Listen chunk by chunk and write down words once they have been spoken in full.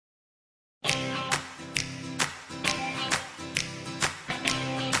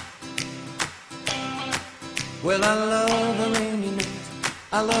Well, I love a rainy night,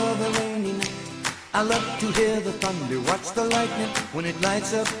 I love a rainy night. I love to hear the thunder, watch the lightning when it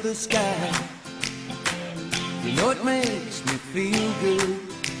lights up the sky. You know it makes me feel good.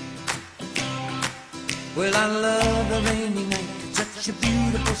 Well, I love a rainy night, it's such a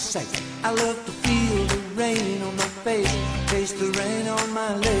beautiful sight. I love to feel the rain on my face, taste the rain on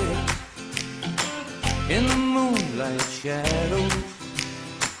my lips. In the moonlight shadows,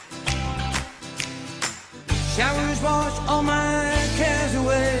 showers wash all my cares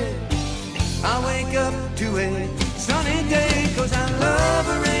away. I wake up to a sunny day, 'cause I love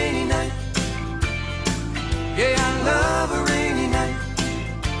a rainy night. Yeah, I love a rainy night.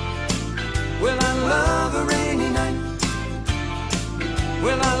 Well, I love a rainy night.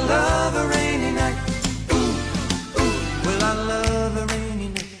 Well, I love a rainy night. Ooh, ooh. Well, I love a rainy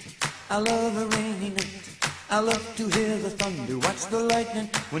night. I love a rainy night. I love to hear the thunder, watch the lightning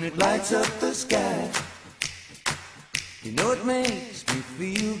when it lights up the sky. You know it makes me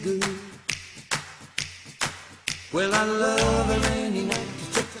feel good. Well, I love a rainy night,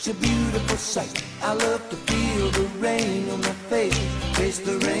 it's such a beautiful sight. I love to feel the rain on my face, taste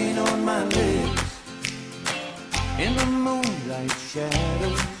the rain on my lips. In the moonlight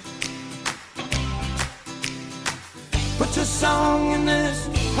shadows, puts a song in this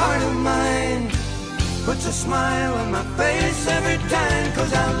heart of mine, puts a smile on my face every time,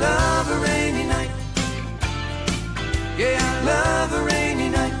 'cause I love a rainy night. Yeah, I love a rainy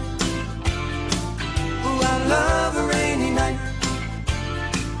night. Ooh, I love a rainy night.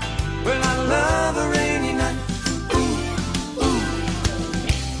 Well, I love a rainy night. Ooh, ooh.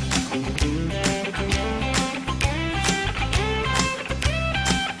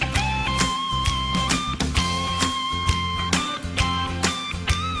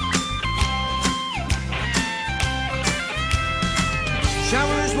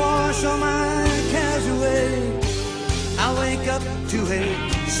 Showers wash all my cares away. I wake up to a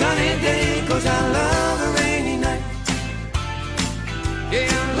sunny day, 'cause I love a rainy night. Yeah,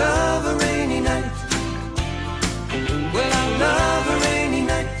 I love a rainy night. Well, I love a rainy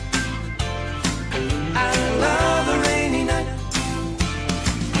night. I love a rainy night.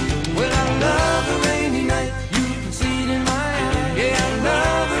 Well, I love a rainy night. You can see it in my eye. Yeah, I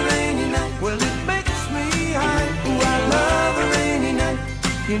love a rainy night. Well, it makes me high. Ooh, I love a rainy night.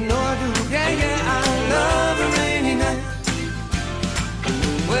 You know I do. Yeah, yeah, I love a rainy night.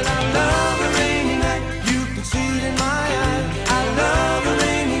 Well, I love a rainy night. You can see it in my eye. I love a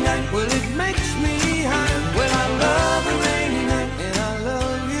rainy night. Well, it makes me high. Well, I love a rainy night. And I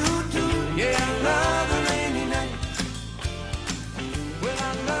love you too. Yeah, I love a rainy night. Well,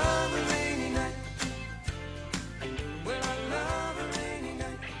 I love a rainy night. Well, I love a rainy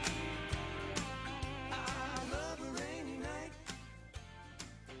night. I love a rainy night.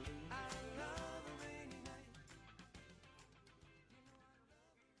 I love a rainy night.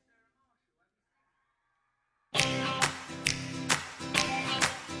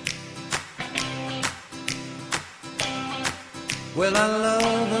 Well, I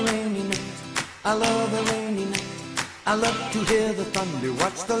love a rainy night. I love a rainy night. I love to hear the thunder,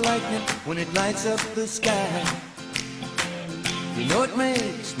 watch the lightning when it lights up the sky. You know it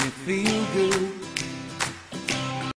makes me feel good.